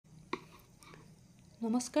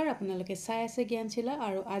নমস্কাৰ আপোনালোকে চাই আছে জ্ঞানশীলা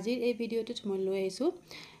আৰু আজিৰ এই ভিডিঅ'টোত মই লৈ আহিছো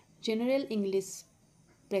জেনাৰেল ইংলিছ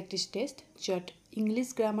প্ৰেক্টিছ টেষ্ট য'ত ইংলিছ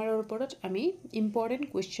গ্ৰামাৰৰ ওপৰত আমি ইম্পৰ্টেন্ট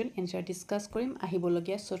কোৱেশ্চন এনসাৰ ডিসকাস কৰিম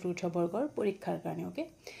আহিবলগীয়া চতুৰ্থ বৰ্গৰ পৰীক্ষাৰ কাৰণে ওকে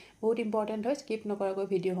বহুত ইম্পৰ্টেন্ট হয় স্কিপ নকৰাকৈ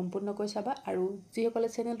ভিডিঅ' সম্পূৰ্ণকৈ চাবা আৰু যিসকলে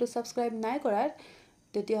চেনেলটো সাবস্ক্ৰাইব নাই কৰাৰ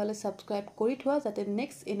তেতিয়াহলে সাবস্ক্ৰাইব কৰি থোৱা যাতে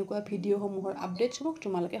নেক্সট এনেকুৱা ভিডিঅ'সমূহৰ আপডেটসমূহ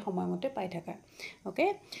তোমালোকে সময়মতে পাই থাকা okay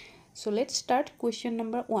so let's start question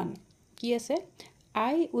number 1 কি আছে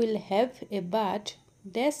I will have a bath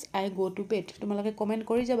dash I go to bed তোমালোকে কমেন্ট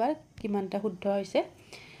কৰি যাবা কিমানটা শুদ্ধ হৈছে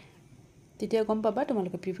তেতিয়া গম পাবা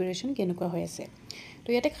তোমালোকে প্ৰিপাৰেচন কেনেকুৱা হৈ আছে তো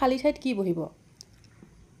ইয়াতে খালি ঠাইত কি বহিব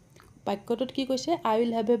বাক্যটোত কি কৈছে I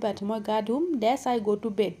will have a bath মই গা ধুম dash I go to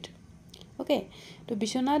bed okay তো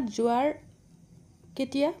বিছনাত যোৱাৰ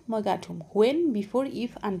কেতিয়া মই গা ধুম when before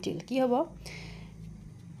if until কি হ'ব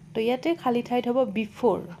তো ইয়াতে খালি ঠাইত হ'ব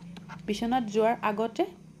before বিছনাত যোৱাৰ আগতে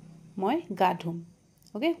মই গা ধুম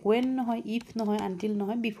ওকে when নহয় if নহয় until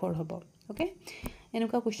নহয় before হ'ব ওকে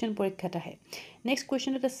এনেকুৱা কোৱেশ্চন পৰীক্ষাত আহে নেক্সট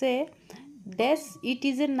কোৱেশ্চনত আছে dash it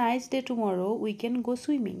is a nice day tomorrow we can go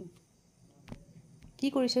swimming কি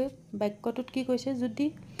কৰিছে বাক্যটোত কি কৈছে যদি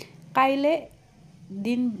কাইলে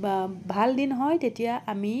দিন ভাল দিন হয় তেতিয়া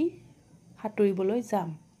আমি সাঁতুৰিবলৈ যাম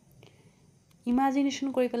ইমাজিনেশন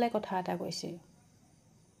কৰি পেলাই কথা এটা কৈছে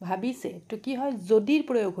ভাবিছে তো কি হয় যদিৰ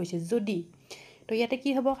প্ৰয়োগ হৈছে যদি তো ইয়াতে কি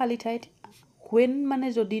হ'ব খালি ঠাইত when মানে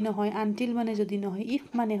যদি নহয় until মানে যদি নহয় if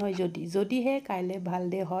মানে হয় যদি হে কাইলে ভাল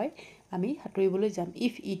দে হয় আমি সাঁতুৰিবলৈ যাম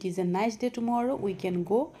if it is a nice day tomorrow we can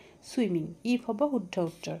go swimming if হ'ব শুদ্ধ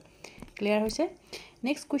উত্তৰ ক্লিয়াৰ হৈছে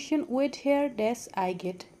next question wait here dash I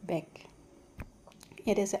get back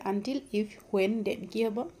ইয়াতে আছে until if when then কি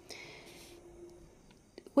হ'ব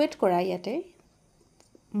wait কৰা ইয়াতে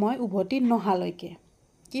মই উভতি নহালৈকে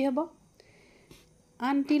কি হ'ব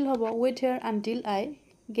until হ'ব wait here until I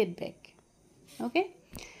get back okay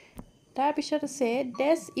তাৰ পিছত আছে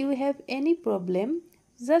dash you have any problem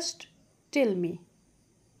just tell me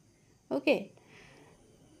okay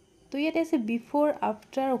তো ইয়াতে আছে before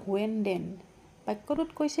after when then বাক্যটোত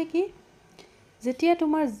কৈছে কি যেতিয়া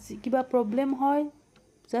তোমাৰ কিবা প্ৰবলেম হয়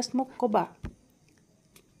জাস্ট মোক কবা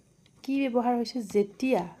কি ব্যৱহাৰ হৈছে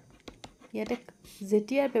যেতিয়া ইয়াতে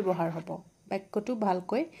যেতিয়াৰ ব্যৱহাৰ হ'ব বাক্যটো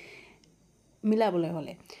ভালকৈ মিলাবলৈ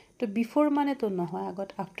হলে তো before মানে তো নহয় আগত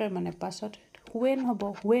after মানে পাছত when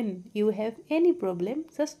hobo when you have any problem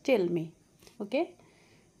just tell me okay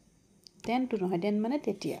then to nohoy then mane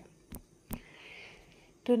tetia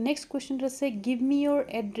to next question to say give me your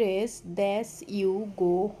address dash you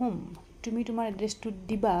go home tumi tumar address to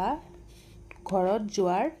diba ঘৰত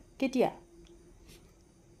যোৱাৰ কেতিয়া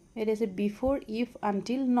it is before if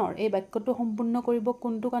until nor এই বাক্যটো সম্পূৰ্ণ কৰিব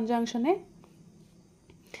কোনটো কনজাংশনে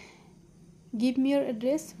give me your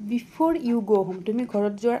address before you go home তুমি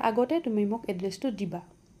ঘৰত যোৱাৰ আগতে তুমি মোক এড্ৰেছটো দিবা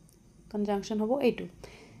কনজাংশন হ'ব এইটো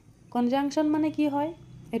কনজাংশন মানে কি হয়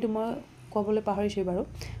এটো মই কবলৈ পাহৰিছো বাৰু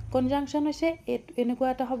কনজাংশন হৈছে এনেকুৱা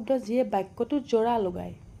এটা শব্দ যিয়ে বাক্যটো জোৰা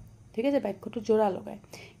লগায় ঠিক আছে বাক্যটো জোৰা লগায়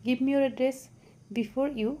give me your address before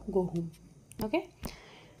you go home okay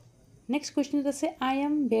next question is I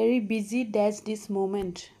am very busy dash this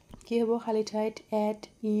moment কি হ'ব খালি ঠাইত at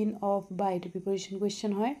in of by to preposition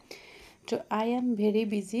question হয় So I am very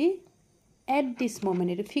busy at this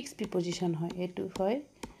moment. It is fixed preposition hoy. It hoy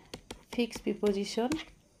fixed preposition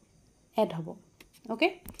at hobo.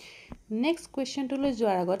 Okay. Next question to lo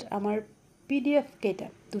joar agot amar PDF keta.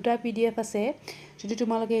 Duta PDF ase. Jodi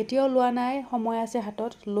tumaloke etio loa nai homoy ase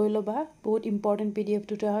hatot loi loba. Bahut important PDF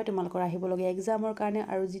duta hoy tumalokor ahibologe exam or karone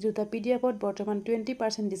aru ji duta PDF ot bortoman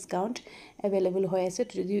 20% discount available hoy ase.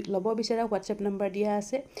 Jodi lobo bisara WhatsApp number dia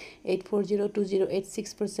ase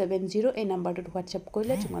 8402086470 এই নাম্বাৰটোত WhatsApp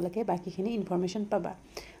কৰিলে তোমালোকে বাকিখিনি information পাবা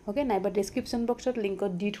okay নাইবা description বক্সত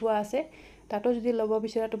লিংকত দি থোৱা আছে তাতো যদি লব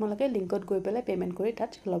বিচাৰা তোমালোকে লিংকত গৈ পেলাই পেমেন্ট কৰি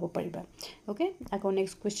তাত লব পাৰিবা ওকে আকৌ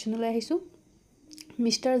নেক্সট কোৱেশ্চন লৈ আহিছো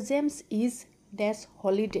Mr. James is dash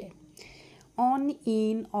holiday on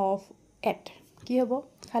in of at কি হ'ব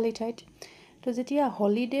খালি ঠাইত তো যেতিয়া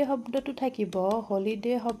হলিডে শব্দটো থাকিব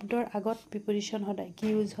হলিডে শব্দৰ আগত প্ৰিপজিশন সদায় কি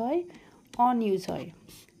ইউজ হয় on use হয়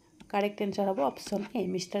correct answer hobo option A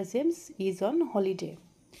Mr. James is on holiday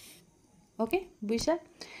okay buisa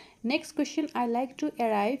next question I like to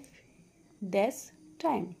arrive dash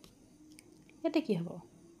time ete ki hobo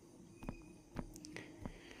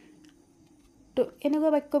to enuga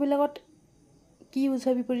bakko bilagot ki use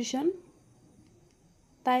hoy preposition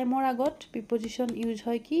time or agot preposition use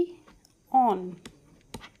hoy ki on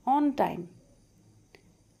time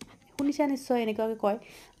শুনিছা নিশ্চয় এনেকৈ কয়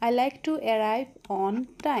I like to arrive on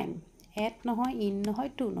time at নহয় in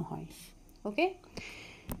নহয় to নহয় okay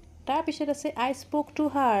তাৰ পিছত আছে I spoke to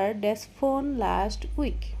her this phone last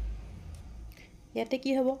week ইয়াতে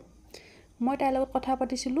কি হ'ব মই তাইৰ লগত কথা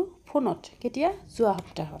পাতিছিলো ফোনত কেতিয়া যোৱা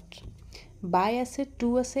সপ্তাহত by আছে to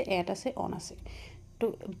আছে at আছে on আছে তো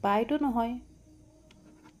by তো নহয়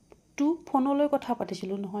to ফোনলৈ কথা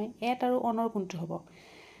পাতিছিলো নহয় at আৰু onৰ কোনটো হ'ব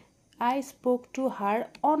I spoke to her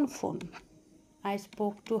on phone I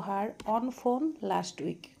spoke to her on phone last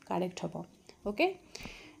week correct হ'ব okay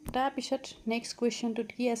তাৰ পিছত next question to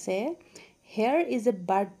কি আছে here is a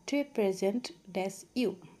birthday present that's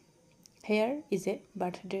you here is a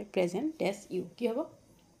birthday present that's you কি হ'ব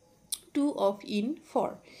to of in for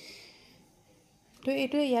তো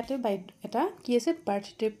এটো ইয়াতে এটা কি আছে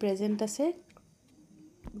বাৰ্থডে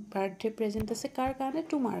প্ৰেজেন্ট আছে কাৰ কাৰণে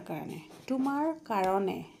তোমাৰ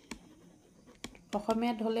কাৰণে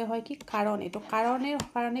অসমীয়াত হলে হয় কি কাৰণ এটো কাৰণৰ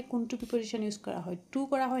কাৰণে কোনটো প্ৰিপজিশন ইউজ কৰা হয় টু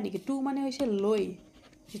কৰা হয় নেকি টু মানে হৈছে লৈ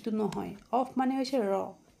যেটো নহয় অফ মানে হৈছে ৰ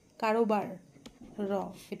কাৰোবাৰ ৰ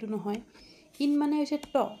এটো নহয় ইন মানে হৈছে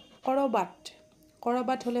ত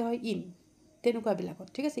কৰবাত হলে হয় ইন তেনেকুৱা বিলাকত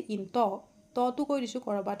ঠিক আছে ইন ত তো কৈ দিছো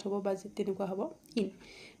কৰবাত হ'ব বা তেনেকুৱা হ'ব ইন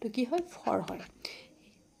তো কি হয়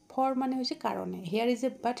ফৰ মানে হৈছে কাৰণে here is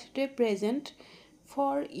a birthday present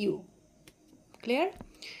for you clear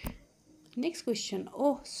next question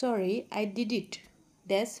oh sorry I did it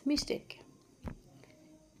that's mistake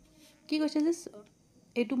কি কৈছে যে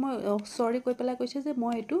এটো মই সৰি কৈ পেলা কৈছে যে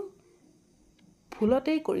মই এটো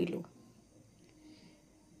ভুলতেই কৰিলো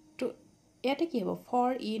তো ইয়াতে কি হ'ব for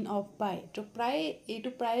in of by তো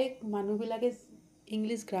প্ৰায় মানুহ বিলাকে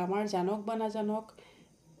ইংলিশ গ্ৰামাৰ জানক বা না জানক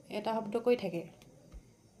এটা শব্দ কৈ থাকে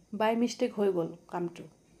by mistake হৈ গল কামটো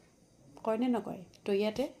কয় নে নকয় তো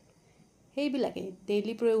ইয়াতে সেইবিলাকে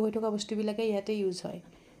ডেইলি প্ৰয়োগ হৈ থকা বস্তুবিলাকে ইয়াতে ইউজ হয়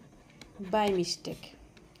by mistake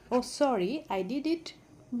oh sorry I did it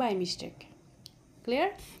by mistake clear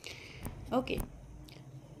okay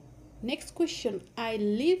next question I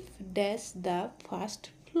live dash the first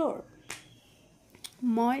floor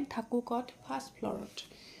মই থাকো কত ফাৰ্স্ট ফ্লোৰত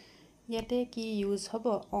ইয়াতে কি ইউজ হ'ব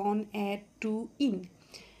on at to in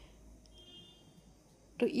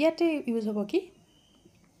তো ইয়াতে ইউজ হ'ব কি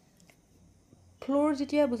ফ্লোৰ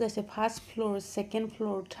যেতিয়া বুজাইছে first floor second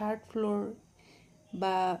floor third floor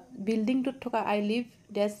বা বিল্ডিং টোত থকা I live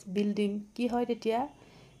dash building কি হয়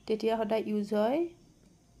তেতিয়া হদা ইউজ হয়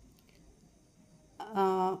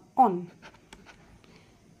on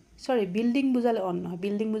sorry building বুজালে on নহয়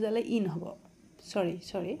building বুজালে in হ'ব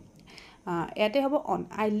sorry ইয়াতে হ'ব on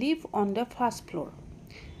I live on the first floor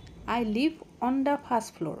I live on the first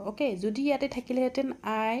floor okay যদি ইয়াতে থাকিলে হেতেন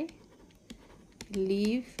I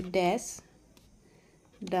live dash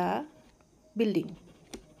the building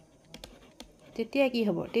তেতিয়া কি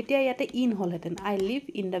হ'ব তেতিয়া ইয়াতে in হল হেতেন I live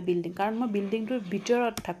in the building কাৰণ মই বিল্ডিং টোৰ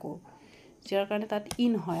ভিতৰত থাকো যাৰ কাৰণে তাত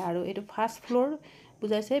in হয় আৰু এটো ফাৰ্স্ট ফ্লোৰ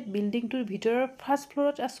বুজাইছে বিল্ডিং টোৰ ভিতৰৰ ফাৰ্স্ট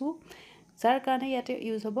ফ্লোৰত আছো যাৰ কাৰণে ইয়াতে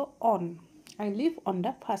ইউজ হ'ব on I live on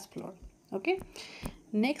the first floor okay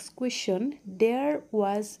next question there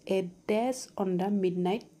was a dash on the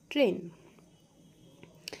midnight train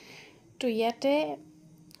তো ইয়াতে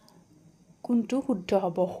কোনটো শুদ্ধ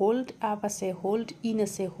হ'ব হোল্ড আপ আছে হোল্ড ইন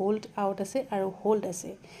আছে হোল্ড আউট আছে আৰু হোল্ড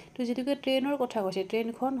আছে তো যেতুকে ট্ৰেইনৰ কথা কৈছে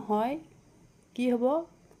ট্ৰেইনখন হয় কি হ'ব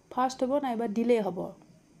ফাস্ট হ'ব নাইবা ডিলে হ'ব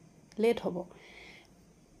লেট হ'ব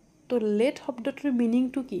তো লেট শব্দটোৰ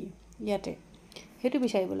মিনিংটো কি ইয়াতে হেতু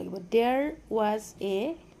বিচাৰিব লাগিব there was a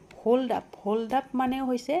hold up মানে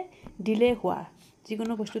হৈছে ডিলে হোৱা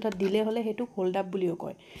যিকোনো বস্তু এটা ডিলে হলে হেতু hold up বুলিও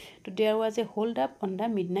কয় তো there was a hold up on the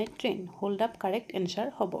midnight train hold up correct answer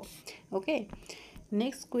হ'ব okay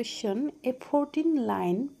next question a 14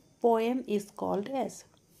 line poem is called as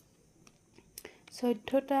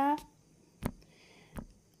 14টা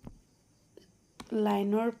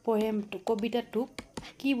লাইনৰ poem to কবিতাটোক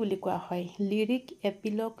কি বুলি কোৱা হয় lyric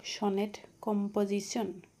epilogue sonnet composition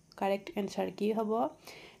correct answer কি হ'ব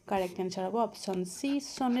correct answer হ'ব option C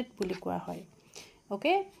sonnet বুলি কোৱা হয়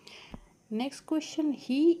okay next question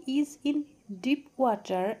he is in deep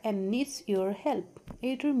water and needs your help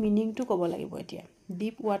এইটোৰ মিনিং টো ক'ব লাগিব এতিয়া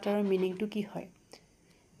deep water ৰ মিনিং টো কি হয়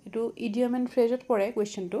এটো idiom and phrase ত পৰে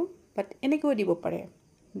question টো বাট এনেকৈ দিব পাৰে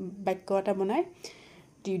বাক্য এটা বনাই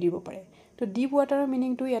দিব পাৰে তো deep water ৰ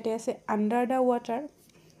মিনিং টো ইয়াতে আছে under the water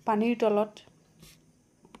পানীৰ তলত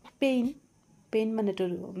পেইন মানে তো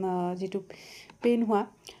যেটো পেইন হোৱা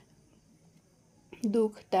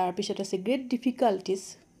দুখ তাৰ পিছত আছে গ্ৰেট ডিফিকাল্টিজ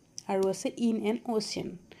আৰু আছে ইন এন ওশেন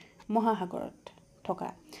মহাসাগৰত থকা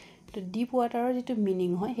তো ডিপ ওয়াটাৰৰ যেটো মিনিং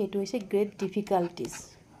হয় হেতু হৈছে great difficulties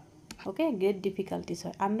okay great difficulties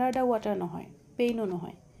হয় আন্ডাৰ দা ওয়াটাৰ নহয় পেইনো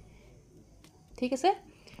নহয় ঠিক আছে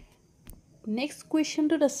নেক্সট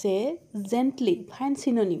কোৱেশ্চনটো আছে জেন্টলি ফাইন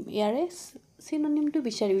সিনোনিম ইয়াৰে চিনোনিমটো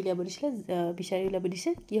বিচাৰি উলিয়াব দিছে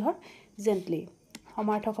কিহৰ জেন্টলি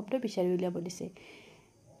সমাৰ্থক শব্দ বিচাৰি উলিয়াব দিছে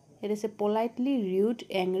এটা আছে politely rude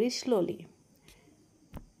angry slowly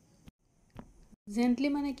gently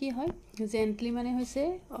মানে কি হয় জেন্টলি মানে হৈছে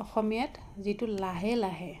অসমীয়াত যেটো লাহে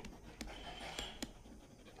লাহে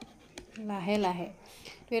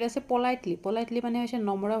তো এটা আছে politely মানে হৈছে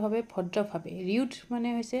নম্ৰভাৱে ভদ্ৰভাৱে rude মানে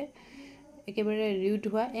হৈছে একেবাৰে rude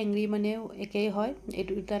হোৱা angry মানে একেই হয়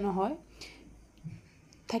এটো এটা নহয়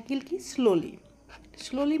থাকিল কি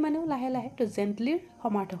slowly মানেও লাহে লাহে তো gently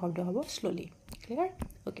সমাৰ্থক শব্দ হ'ব slowly clear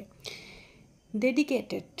okay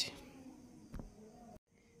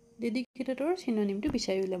ডেডিকেটেডৰ সিনোনিমটো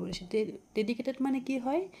বিচাৰি উলিয়াব দিছে ডেডিকেটেড মানে কি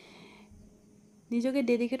হয় নিজকে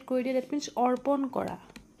ডেডিকেট কৰি দিয়া দ্যাট মিন্স অৰ্পণ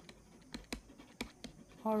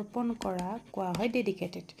কৰা কোৱা হয়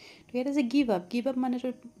ডেডিকেটেড তো এটা যে গিভ আপ মানে তো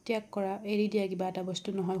ত্যাগ কৰা এৰি দিয়া কিবা এটা বস্তু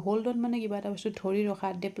নহয় হোল্ড অন মানে কিবা এটা বস্তু ধৰি ৰখা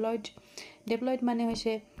ডেপ্লয়েড মানে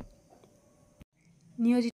হৈছে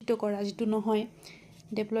নিয়োজিত কৰা যেটো নহয়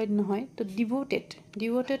ডেপ্লয়েড নহয় তো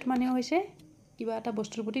ডিভোটেড মানে হৈছে কিবা এটা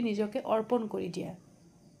বস্তুৰ প্ৰতি নিজকে অৰ্পণ কৰি দিয়া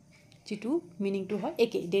যেটো মিনিংটো হয়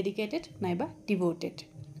একে ডেডিকেটেড নাইবা devoted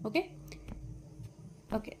okay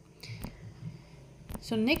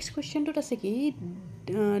so next question to আছে কি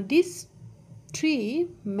these three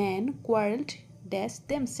men quarreled dash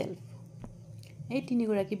themselves এই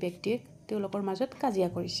তিনিগৰাকী ব্যক্তিয়ে তেওঁলোকৰ মাজত কাজিয়া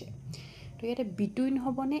কৰিছে তো ইয়াতে between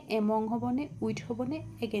হবনে among হবনে with হবনে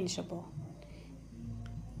against হ'ব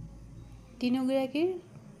তিনিগৰাকীৰ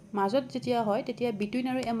মাজত যেতিয়া হয় তেতিয়া between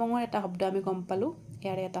আৰু among এটা শব্দ আমি গম পালো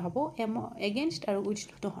ইয়াৰে এটা হ'ব against আৰু with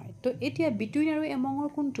নহয় তো এতিয়া between আৰু among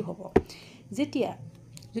কোনটো হ'ব যেতিয়া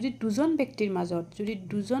যদি দুজন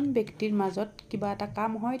ব্যক্তিৰ মাজত কিবা এটা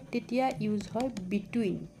কাম হয় তেতিয়া ইউজ হয়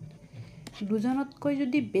between দুজনতকৈ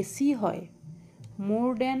যদি বেছি হয়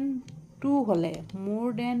more than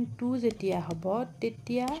 2 যেতিয়া হ'ব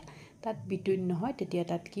তেতিয়া তাত between নহয় তেতিয়া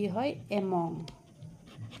তাত কি হয় among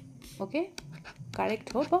okay correct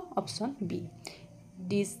হ'ব option B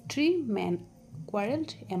these three men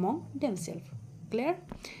quarreled among themselves clear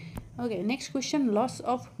okay next question loss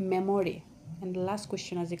of memory and last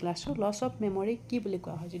question আজি ক্লাছৰ loss of memory কি বুলি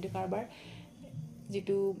কোৱা হয় যদি কাৰবাৰ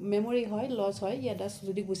যেটো memory হয় loss হয় ইয়াত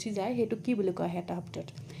যদি গুছি যায় হেতু কি বুলি কোৱা হয় এটা শব্দত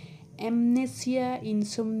amnesia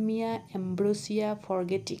insomnia ambrosia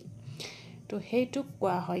forgetting তো হেতু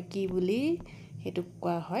কোৱা হয় কি বুলি হেতু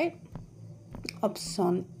কোৱা হয়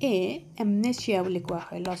option A amnesia বুলি কোৱা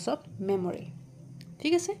হয় loss of memory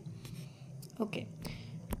ঠিক আছে okay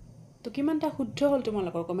তো কিমানটা শুদ্ধ হল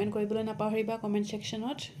তোমালোকৰ কমেন্ট কৰিবলৈ নাপাহৰিবা কমেন্ট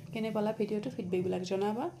সেকশনত কেনে পালা ভিডিওটো ফিডব্যাক বিলাক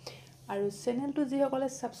জনাবা আৰু চেনেলটো যি সকলে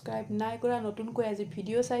সাবস্ক্ৰাইব নাই কৰা নতুনকৈ আজি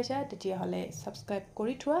ভিডিও চাইছা তেতিয়া হলে সাবস্ক্ৰাইব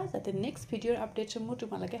কৰি থোৱা যাতে নেক্সট ভিডিওৰ আপডেটসমূহ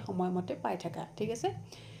তোমালোকে সময়মতে পাই থাকা ঠিক আছে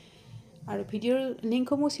আৰু ভিডিওৰ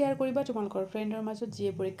লিংকসমূহ শেয়াৰ কৰিবা তোমালোকৰ ফ্ৰেণ্ডৰ মাজত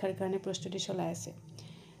যিয়ে পৰীক্ষাৰ কাৰণে প্ৰস্তুতি চলাই আছে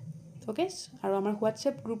ওকে আৰু আমাৰ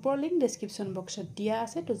WhatsApp গ্ৰুপৰ লিংক ডেসক্ৰিপচন বক্সত দিয়া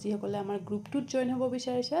আছে তো যি সকলে আমাৰ গ্ৰুপটোত জয়েন হ'ব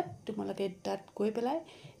বিচাৰিছা তোমালোকে তাত গৈ পেলাই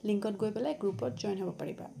লিংকত গৈ পেলাই গ্ৰুপত জয়েন হ'ব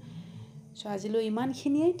পাৰিবা সো আজিলৈ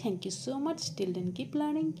ইমানখিনিয়ে thank U so mass till then keep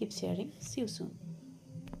learning keep sharing C you soon